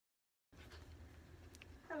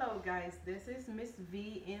Hello guys, this is Miss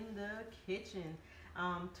V in the kitchen.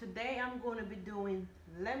 Today I'm going to be doing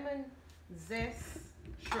lemon zest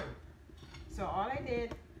shrimp. So all I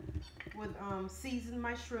did was season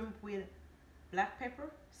my shrimp with black pepper,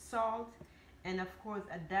 salt, and of course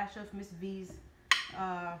a dash of Miss V's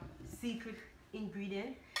secret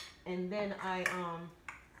ingredient. And then I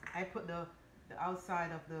put the outside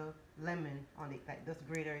of the lemon on it, like this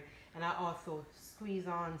grater, and I also squeeze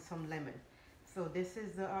on some lemon. So this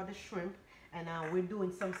is the shrimp, and we're doing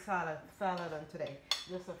some salad on today.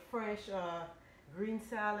 Just a fresh green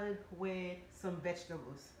salad with some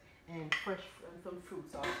vegetables and some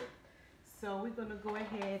fruits also. So we're gonna go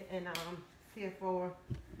ahead and see if our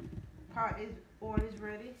oil is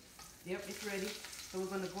ready. Yep, it's ready. So we're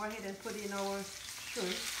gonna go ahead and put in our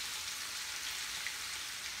shrimp.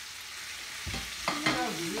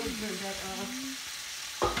 Real good that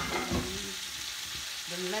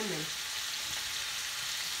the lemon.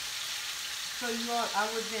 So you all, I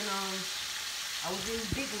was in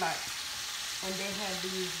Big Lots, and they had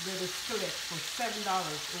these little skillets for $7.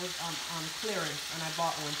 It was on clearance, and I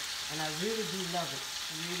bought one, and I really do love it.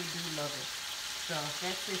 Really do love it. So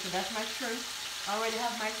that's it. So that's my shrimp. I already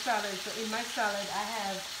have my salad. So in my salad, I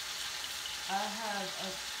have a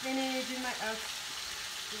spinach in my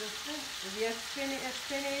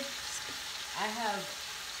spinach. I have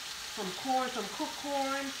some corn, some cooked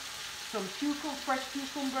corn, some fresh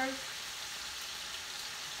cucumbers,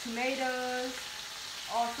 tomatoes.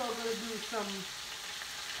 Also gonna do some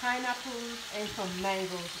pineapples and some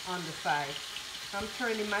mangoes on the side. I'm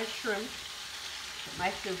turning my shrimp. My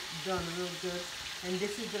shrimp done real good, and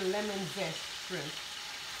this is the lemon zest shrimp.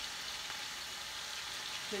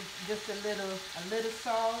 So just a little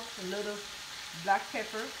salt, a little black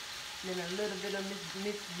pepper, then a little bit of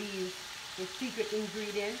Miss V's, the secret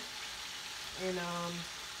ingredient, and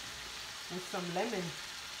with some lemon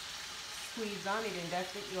squeeze on it, and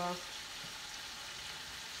that's it, y'all.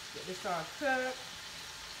 Get this all cooked.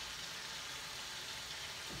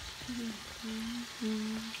 And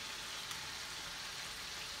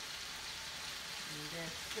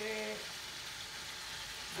that's it.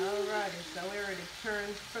 Alrighty, so we already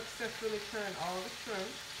successfully turned all the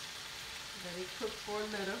shrimp. Let it cook for a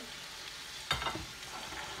little.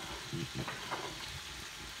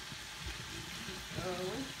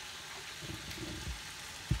 Going.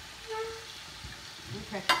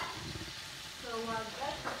 Okay. So while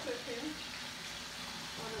that's cooking,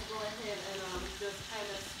 I'm gonna go ahead and just kind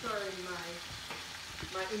of stir in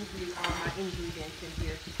my ingredients in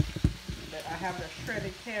here. But I have the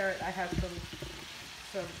shredded carrot. I have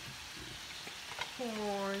some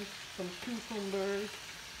corn, some cucumbers.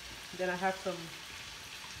 Then I have some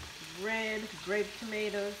red grape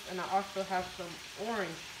tomatoes, and I also have some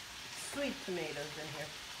orange sweet tomatoes in here.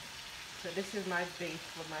 So this is my base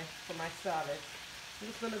for my salad. I'm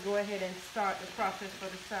just gonna go ahead and start the process for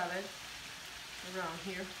the salad around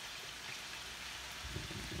here.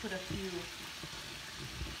 Put a few.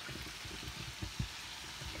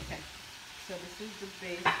 Okay. So this is the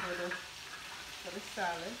base for the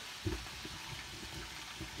salad.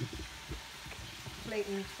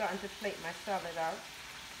 Starting to plate my salad out.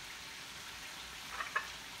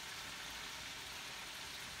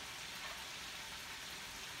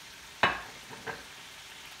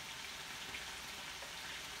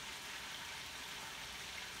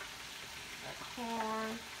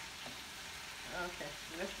 Corn. Okay,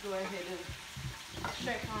 so let's go ahead and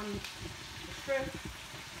check on the shrimp.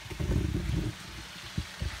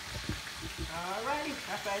 Alrighty,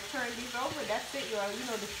 after I turn these over, that's it, y'all. You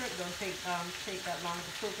know the shrimp don't take that long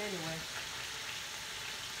to cook anyway.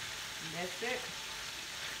 And that's it.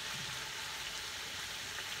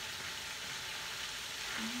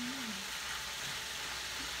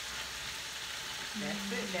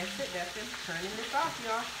 That's it. Turning this off,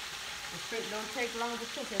 y'all. The shrimp don't take long to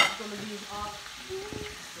cook. It's going to be all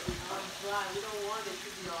dry. We don't want it to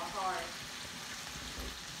be all hard.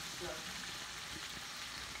 So,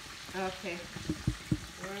 okay.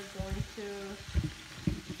 We're going to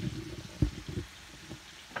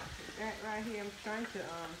put that right here. I'm trying to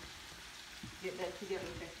get that together.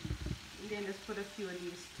 Okay. And then just put a few of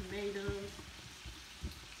these tomatoes.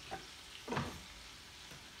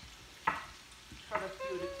 Cut a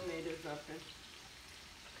few of the tomatoes up and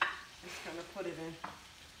just kind of put it in.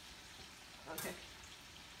 Okay.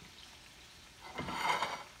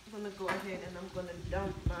 I'm going to go ahead and I'm going to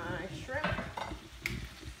dump my shrimp.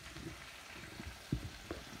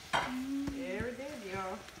 There it is,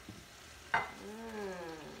 y'all.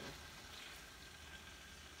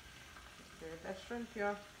 There's that shrimp,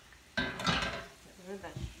 y'all. There's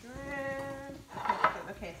that shrimp.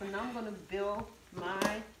 Okay, so now I'm going to build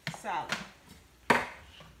my salad.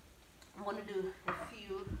 I'm gonna do a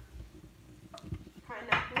few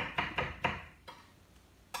pineapple.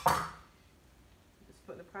 Just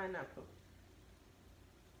put the pineapple.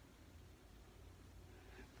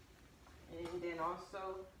 And then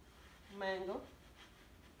also mango.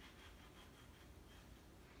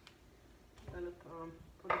 I'm gonna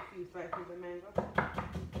put a few slices of mango.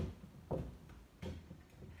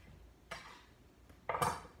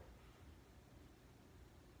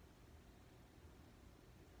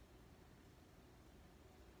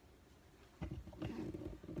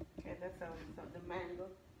 Okay, that's the mango.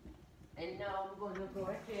 And now I'm gonna go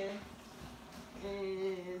ahead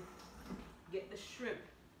and get the shrimp.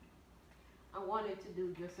 I wanted to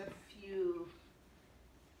do just a few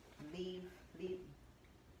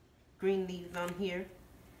green leaves on here,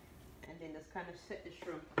 and then just kind of set the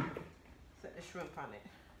shrimp on it.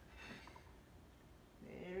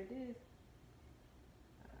 There it is.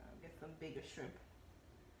 Get some bigger shrimp.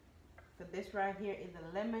 So this right here is the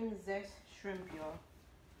lemon zest shrimp, y'all.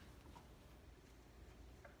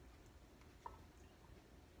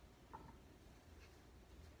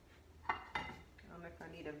 I don't know if I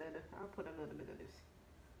need a little. I'll put a little bit of this.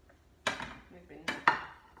 Maybe not.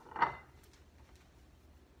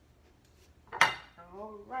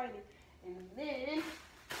 Alrighty, and then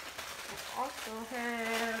I also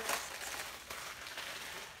have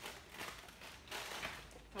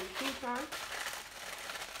some croutons.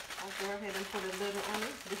 I'll go ahead and put a little on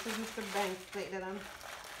it. This is Mr. Banks' plate that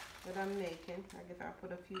I'm making. I guess I'll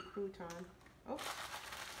put a few croutons on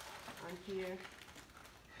here.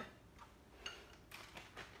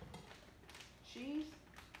 Cheese.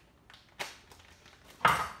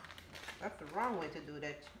 That's the wrong way to do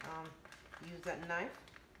that. Use that knife.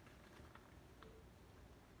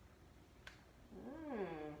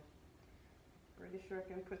 Pretty sure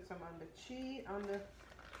I can put some on the cheese, on the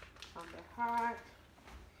heart.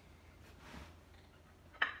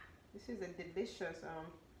 This is a delicious,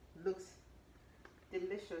 looks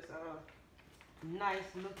delicious,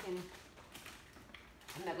 nice looking.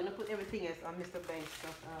 I'm not gonna put everything else on Mr. Banks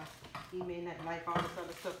stuff. He may not like all this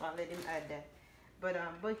other stuff. I'll let him add that.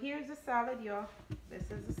 But here's the salad, y'all. This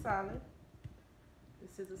is the salad.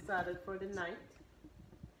 This is a salad for the night.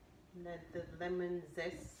 And then the lemon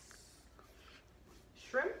zest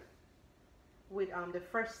shrimp with the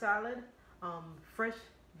fresh salad, fresh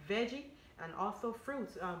veggie, and also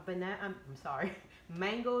fruits,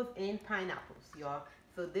 mangoes and pineapples, y'all.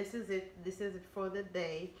 So this is it. This is it for the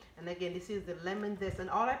day. And again, this is the lemon zest. And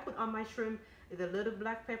all I put on my shrimp is a little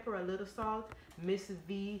black pepper, a little salt, Miss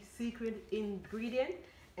V secret ingredient,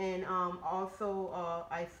 and also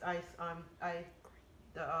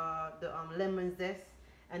the lemon zest,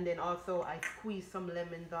 and then also I squeeze some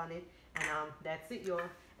lemons on it, and that's it, y'all.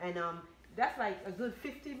 And that's like a good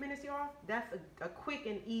 15 minutes, y'all. That's a quick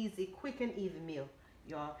and easy meal,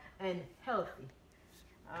 y'all, and healthy.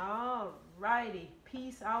 All righty,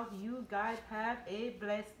 peace out. You guys have a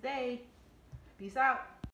blessed day. Peace out.